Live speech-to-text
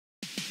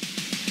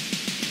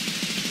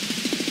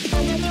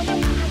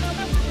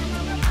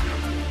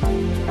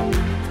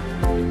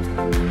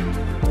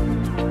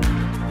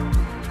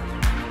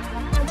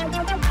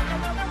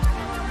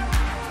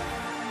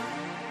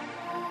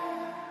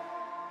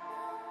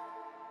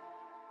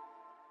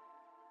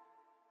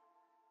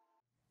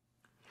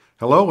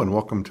Hello and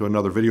welcome to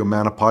another Video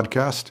Manna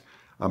podcast.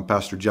 I'm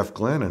Pastor Jeff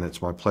Glenn and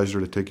it's my pleasure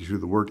to take you through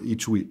the Word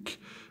each week.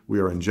 We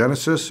are in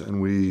Genesis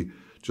and we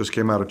just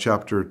came out of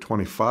chapter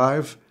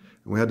 25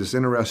 and we had this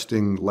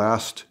interesting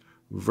last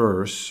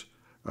verse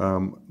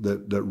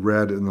that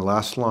read in the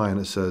last line.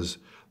 It says,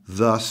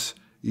 "Thus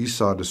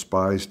Esau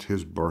despised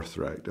his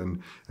birthright."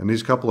 And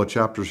these couple of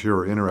chapters here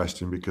are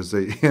interesting because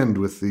they end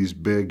with these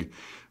big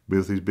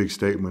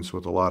statements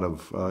with a lot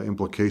of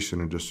implication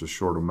in just a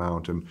short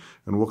amount. And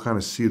we'll kind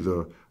of see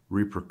the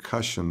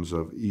repercussions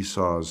of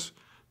Esau's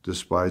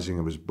despising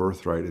of his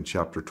birthright in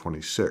chapter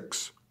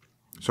 26.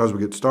 So as we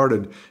get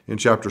started in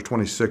chapter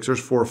 26, there's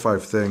 4 or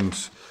 5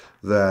 things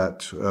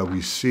that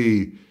we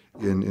see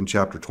in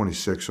chapter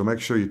 26. So make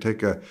sure you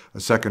take a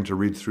second to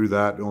read through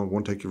that. It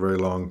won't take you very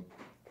long.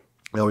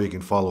 Now you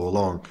can follow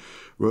along.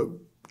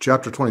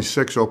 Chapter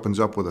 26 opens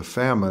up with a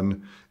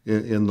famine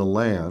in the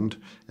land.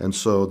 And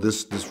so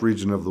this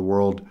region of the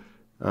world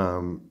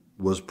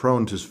was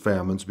prone to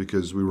famines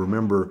because we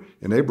remember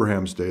in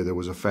Abraham's day there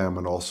was a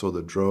famine also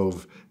that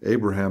drove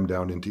Abraham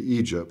down into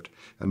Egypt.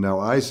 And now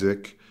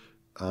Isaac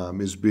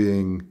is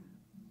being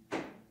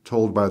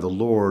told by the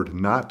Lord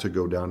not to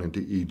go down into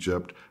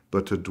Egypt,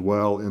 but to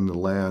dwell in the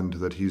land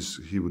that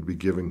he would be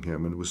giving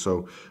him. And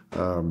so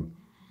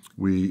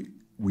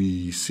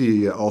we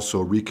see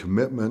also a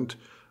recommitment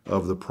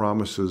of the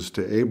promises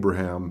to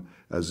Abraham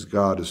as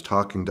God is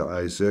talking to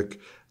Isaac,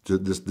 to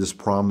this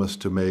promise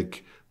to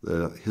make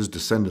his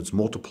descendants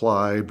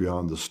multiply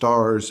beyond the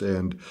stars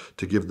and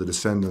to give the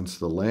descendants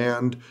the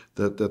land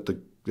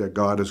that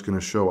God is going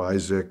to show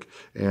Isaac.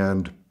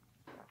 And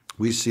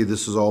we see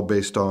this is all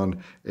based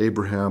on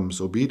Abraham's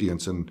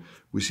obedience. And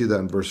we see that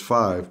in verse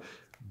 5,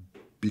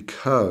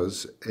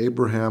 "Because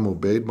Abraham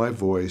obeyed my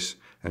voice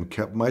and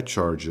kept my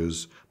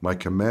charges, my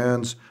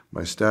commands,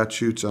 my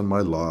statutes, and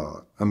my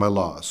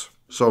laws."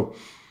 So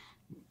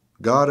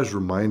God is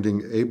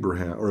reminding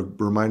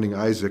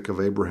Isaac of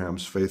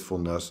Abraham's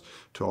faithfulness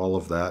to all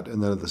of that.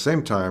 And then at the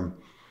same time,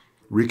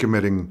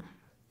 recommitting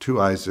to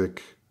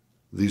Isaac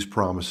these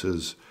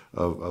promises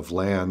of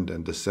land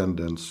and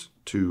descendants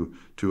to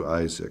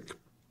Isaac.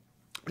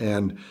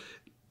 And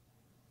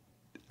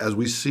as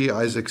we see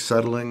Isaac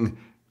settling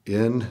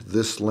in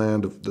this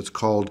land that's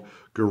called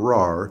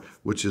Gerar,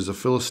 which is a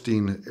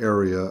Philistine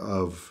area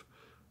of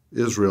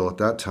Israel at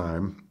that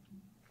time,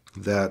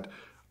 that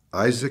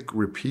Isaac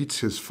repeats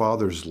his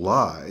father's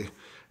lie.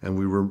 And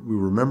we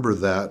remember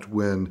that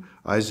when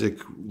Isaac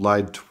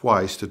lied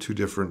twice to 2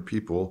 different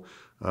people,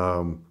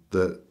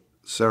 that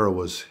Sarah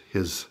was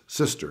his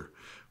sister.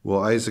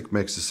 Well, Isaac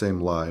makes the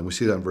same lie, and we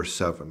see that in verse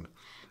 7.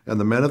 "And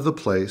the men of the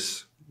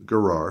place,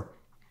 Gerar,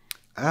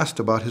 asked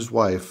about his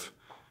wife,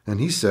 and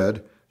he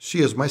said,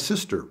 'She is my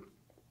sister.'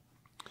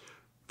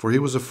 For he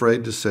was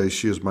afraid to say,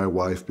 'She is my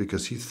wife,'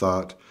 because he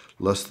thought,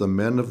 lest the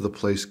men of the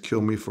place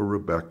kill me for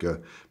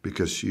Rebekah,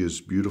 because she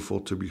is beautiful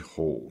to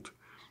behold."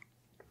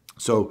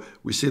 So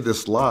we see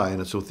this lie,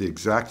 and it's with the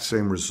exact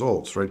same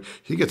results, right?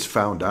 He gets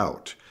found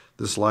out.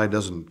 This lie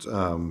doesn't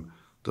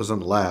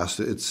last.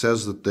 It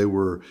says that they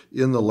were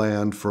in the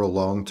land for a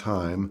long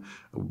time,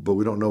 but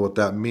we don't know what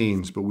that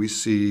means. But we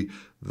see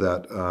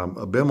that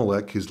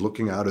Abimelech, he's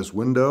looking out his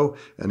window,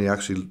 and he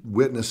actually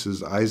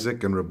witnesses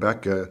Isaac and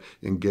Rebekah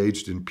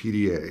engaged in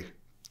PDA,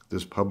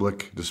 this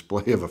public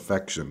display of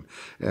affection.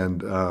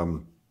 And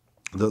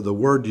the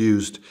word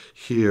used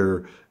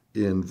here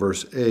in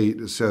verse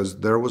 8, it says,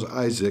 "There was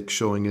Isaac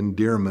showing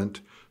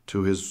endearment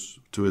to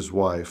his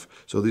wife."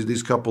 So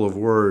these couple of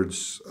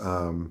words,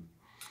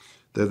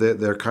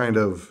 they're kind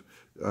of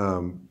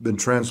been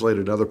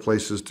translated other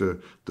places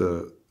to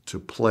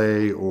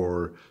play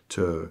or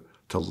to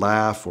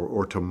laugh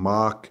or to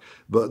mock.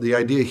 But the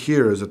idea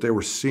here is that they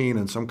were seen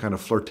in some kind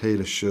of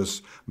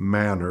flirtatious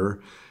manner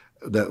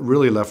that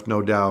really left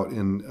no doubt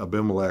in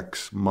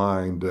Abimelech's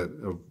mind that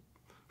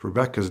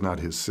Rebekah is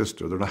not his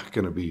sister. They're not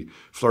going to be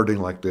flirting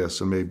like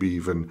this, and maybe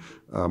even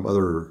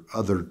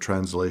other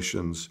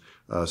translations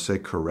say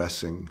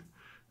caressing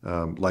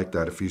like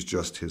that if he's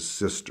just his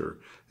sister.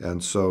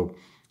 And so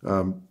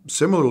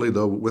similarly,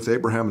 though, with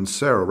Abraham and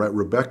Sarah, right?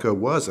 Rebekah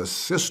was a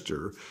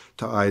sister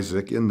to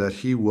Isaac in that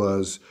she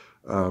was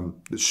of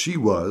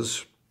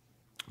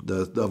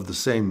the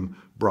same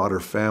broader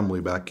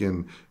family back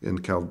in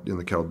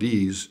the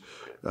Chaldees,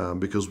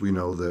 because we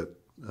know that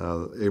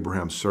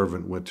Abraham's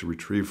servant went to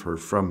retrieve her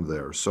from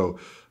there. So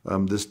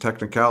this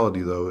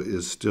technicality, though,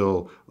 is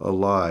still a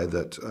lie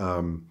that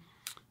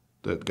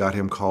got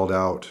him called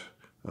out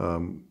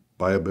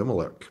by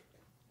Abimelech.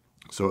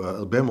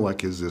 So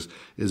Abimelech is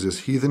this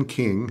heathen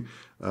king.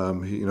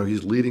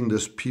 He's leading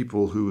this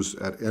people who's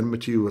at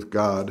enmity with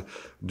God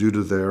due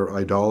to their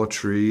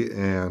idolatry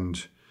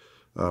and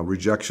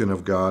rejection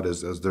of God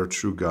as their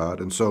true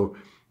God. And so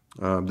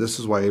this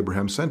is why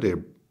Abraham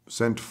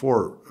sent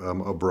for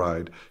a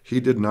bride. He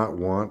did not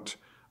want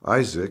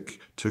Isaac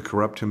to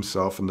corrupt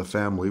himself and the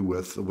family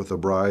with a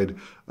bride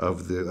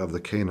of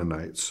the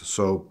Canaanites.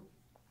 So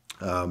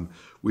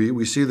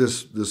We see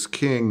this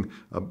king,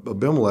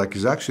 Abimelech,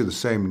 is actually the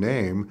same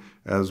name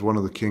as one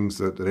of the kings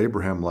that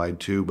Abraham lied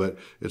to, but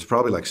it's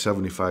probably like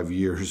 75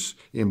 years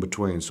in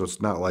between, so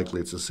it's not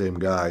likely it's the same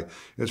guy.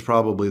 It's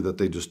probably that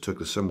they just took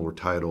a similar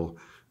title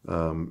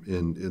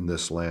in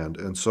this land.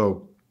 And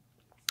so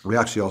we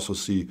actually also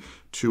see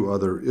two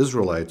other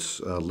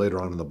Israelites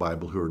later on in the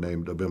Bible who are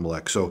named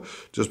Abimelech. So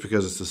just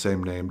because it's the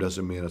same name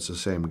doesn't mean it's the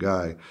same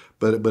guy.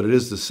 But it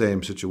is the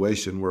same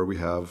situation where we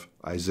have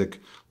Isaac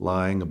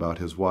lying about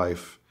his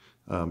wife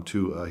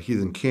to a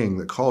heathen king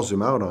that calls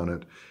him out on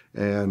it.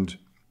 And,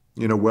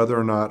 whether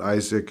or not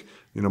Isaac,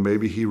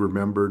 maybe he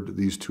remembered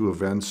these two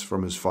events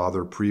from his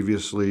father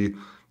previously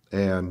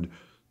and,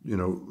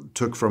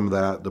 took from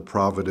that the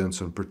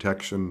providence and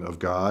protection of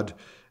God.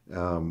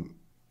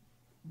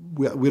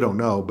 We don't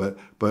know, but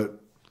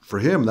for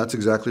him, that's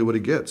exactly what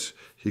he gets.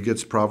 He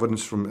gets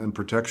providence and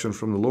protection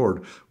from the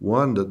Lord.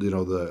 One, that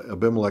the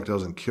Abimelech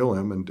doesn't kill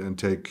him and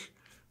take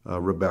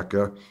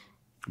Rebekah,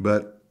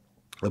 but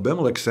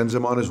Abimelech sends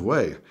him on his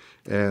way.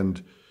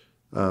 And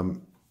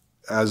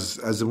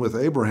as in with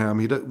Abraham,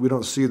 we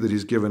don't see that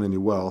he's given any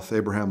wealth.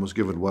 Abraham was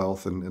given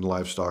wealth and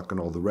livestock and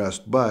all the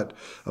rest, but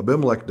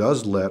Abimelech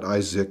does let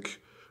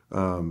Isaac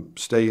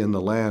stay in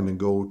the land and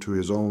go to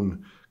his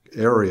own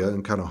area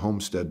and kind of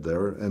homestead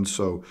there. And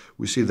so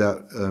we see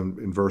that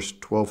in verse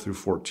 12 through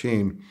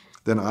 14.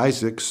 Then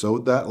Isaac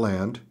sowed that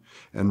land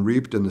and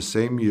reaped in the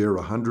same year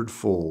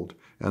 100-fold,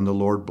 and the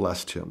Lord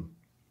blessed him.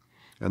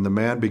 And the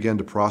man began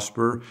to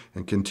prosper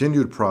and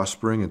continued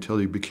prospering until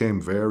he became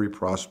very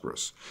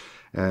prosperous.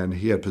 And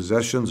he had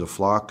possessions of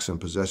flocks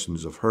and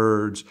possessions of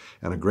herds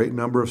and a great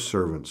number of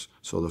servants.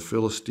 So the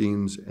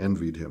Philistines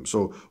envied him.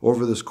 So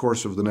over this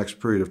course of the next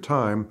period of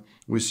time,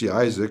 we see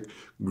Isaac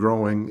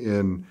growing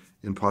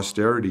in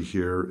posterity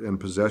here, in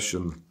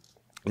possession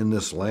in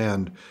this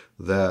land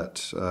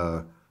that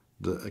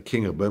the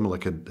king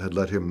Abimelech had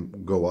let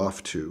him go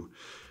off to.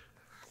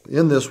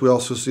 In this, we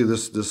also see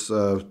this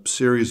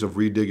series of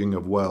redigging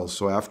of wells.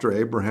 So after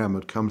Abraham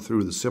had come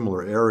through the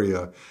similar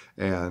area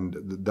and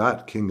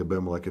that king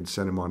Abimelech had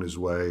sent him on his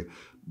way,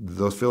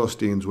 the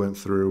Philistines went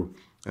through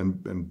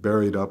and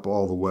buried up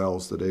all the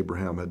wells that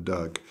Abraham had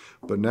dug.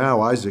 But now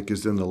Isaac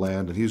is in the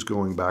land, and he's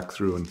going back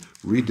through and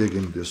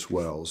redigging these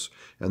wells.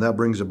 And that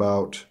brings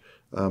about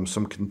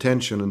some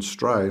contention and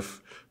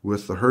strife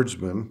with the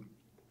herdsmen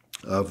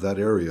of that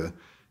area.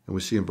 And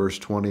we see in verse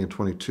 20 and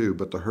 22,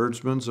 but the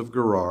herdsmen of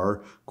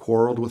Gerar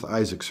quarreled with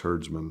Isaac's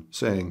herdsmen,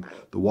 saying,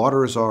 the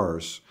water is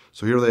ours.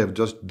 So here they have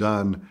just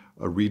done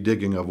a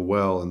redigging of a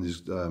well, and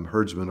these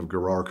herdsmen of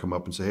Gerar come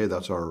up and say, hey,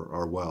 that's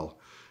our well.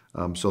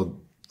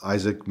 So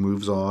Isaac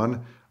moves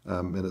on,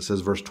 and it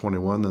says, verse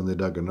 21, then they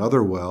dug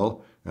another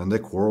well, and they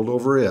quarreled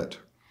over it.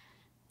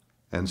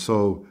 And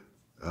so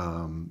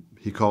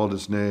he called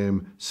its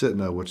name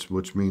Sitnah,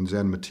 which means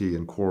enmity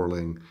and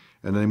quarreling.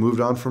 And they moved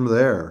on from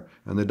there,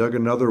 and they dug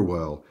another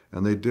well,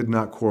 and they did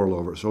not quarrel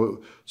over it.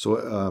 So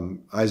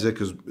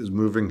Isaac is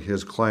moving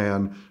his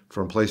clan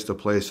from place to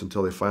place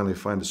until they finally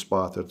find a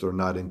spot that they're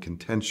not in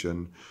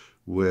contention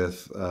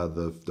with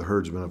the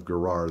herdsmen of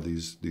Gerar,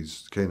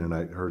 these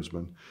Canaanite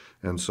herdsmen.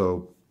 And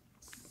so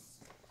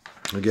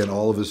again,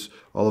 all of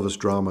this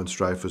drama and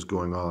strife is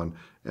going on.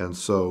 And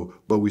so,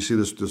 but we see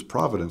this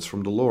providence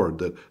from the Lord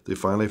that they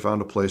finally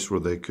found a place where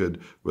they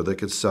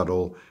could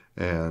settle,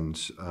 and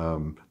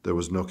there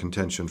was no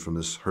contention from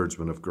this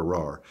herdsman of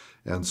Gerar.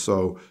 And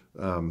so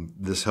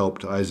this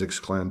helped Isaac's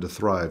clan to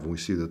thrive, and we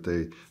see that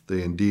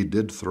they indeed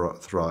did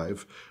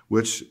thrive,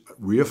 which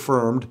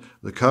reaffirmed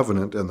the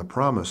covenant and the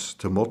promise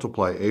to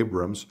multiply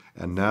Abram's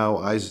and now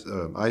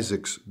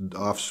Isaac's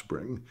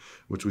offspring,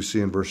 which we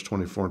see in verse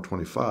 24 and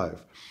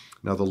 25.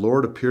 Now the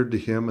Lord appeared to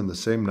him in the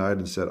same night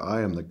and said, I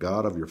am the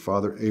God of your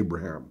father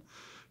Abraham.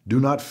 Do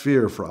not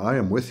fear, for I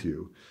am with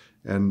you,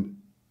 and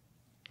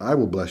I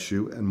will bless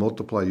you and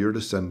multiply your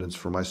descendants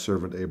for my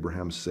servant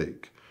Abraham's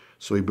sake.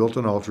 So he built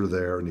an altar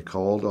there, and he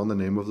called on the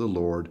name of the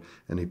Lord,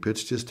 and he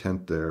pitched his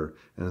tent there,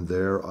 and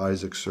there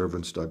Isaac's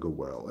servants dug a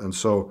well. And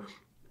so,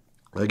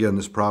 again,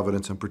 this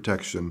providence and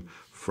protection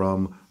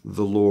from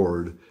the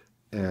Lord,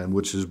 and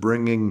which is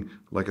bringing,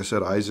 like I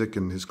said, Isaac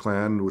and his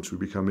clan, which would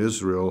become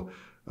Israel,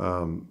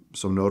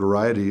 some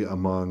notoriety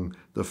among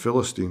the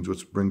Philistines,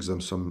 which brings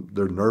them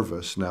they're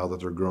nervous now that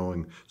they're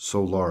growing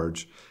so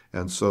large.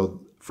 And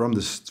so from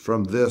this,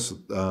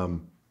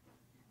 an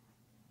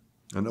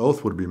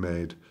oath would be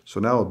made.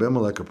 So now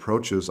Abimelech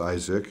approaches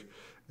Isaac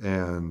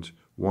and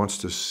wants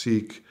to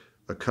seek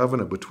a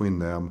covenant between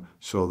them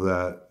so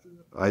that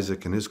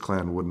Isaac and his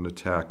clan wouldn't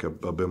attack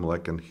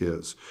Abimelech and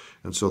his.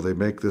 And so they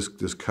make this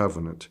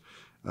covenant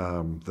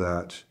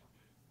that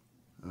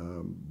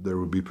there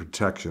would be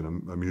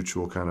protection, a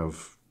mutual kind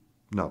of,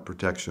 not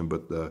protection,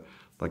 but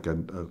like a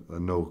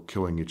no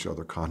killing each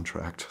other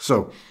contract.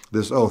 So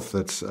this oath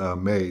that's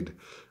made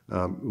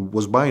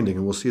was binding,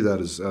 and we'll see that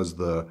as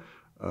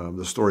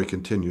the story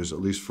continues.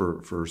 At least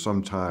for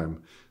some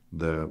time,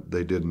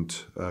 they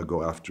didn't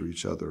go after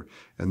each other.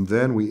 And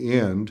then we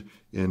end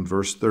in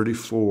verse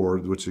 34,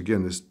 which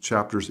again, these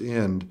chapters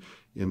end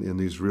in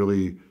these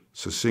really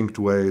succinct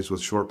ways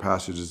with short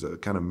passages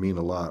that kind of mean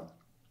a lot.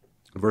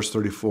 Verse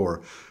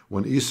 34,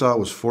 when Esau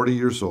was 40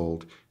 years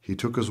old, he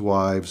took his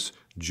wives,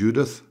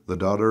 Judith, the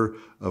daughter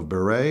of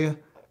Berai,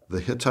 the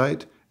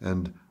Hittite,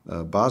 and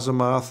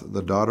Basemath,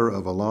 the daughter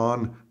of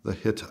Elon, the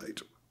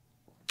Hittite.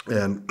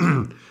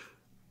 And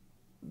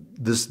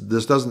this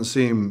doesn't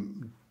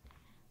seem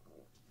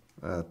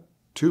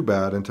too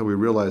bad until we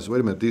realize,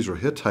 wait a minute, these are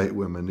Hittite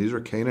women, these are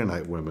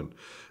Canaanite women.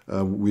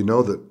 We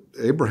know that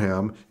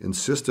Abraham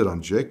insisted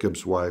on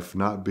Jacob's wife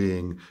not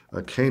being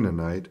a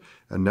Canaanite,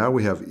 and now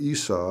we have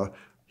Esau.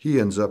 He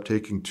ends up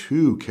taking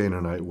 2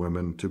 Canaanite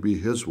women to be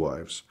his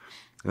wives.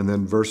 And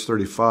then verse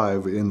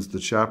 35 ends the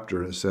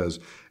chapter. It says,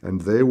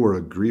 and they were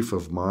a grief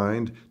of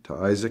mind to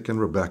Isaac and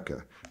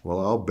Rebekah. Well,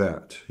 I'll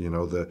bet,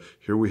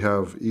 here we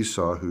have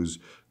Esau, who's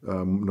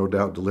no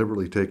doubt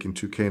deliberately taking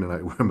 2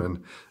 Canaanite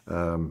women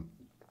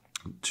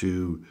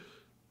into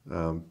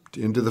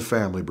the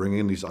family,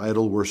 bringing these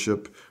idol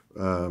worship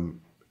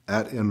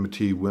at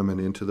enmity women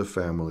into the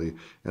family.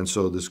 And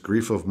so this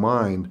grief of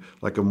mind,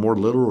 like a more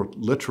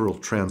literal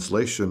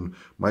translation,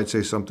 might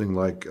say something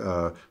like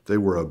they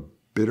were a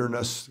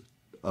bitterness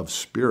of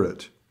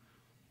spirit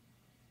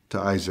to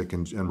Isaac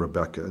and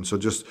Rebekah. And so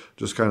just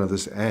kind of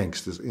this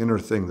angst, this inner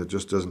thing that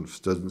just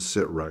doesn't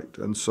sit right.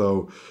 And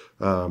so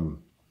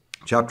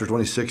chapter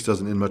 26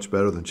 doesn't end much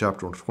better than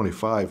chapter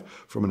 25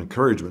 from an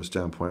encouragement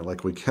standpoint.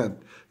 Like we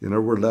can't,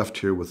 we're left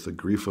here with the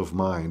grief of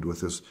mind,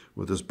 with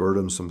this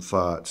burdensome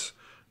thoughts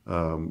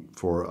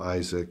for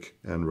Isaac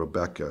and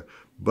Rebekah.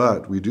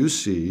 But we do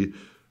see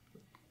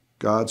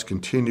God's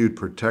continued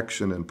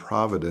protection and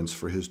providence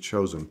for his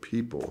chosen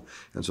people.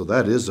 And so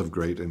that is of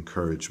great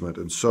encouragement.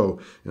 And so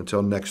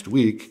until next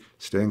week,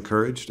 stay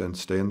encouraged and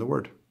stay in the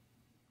Word.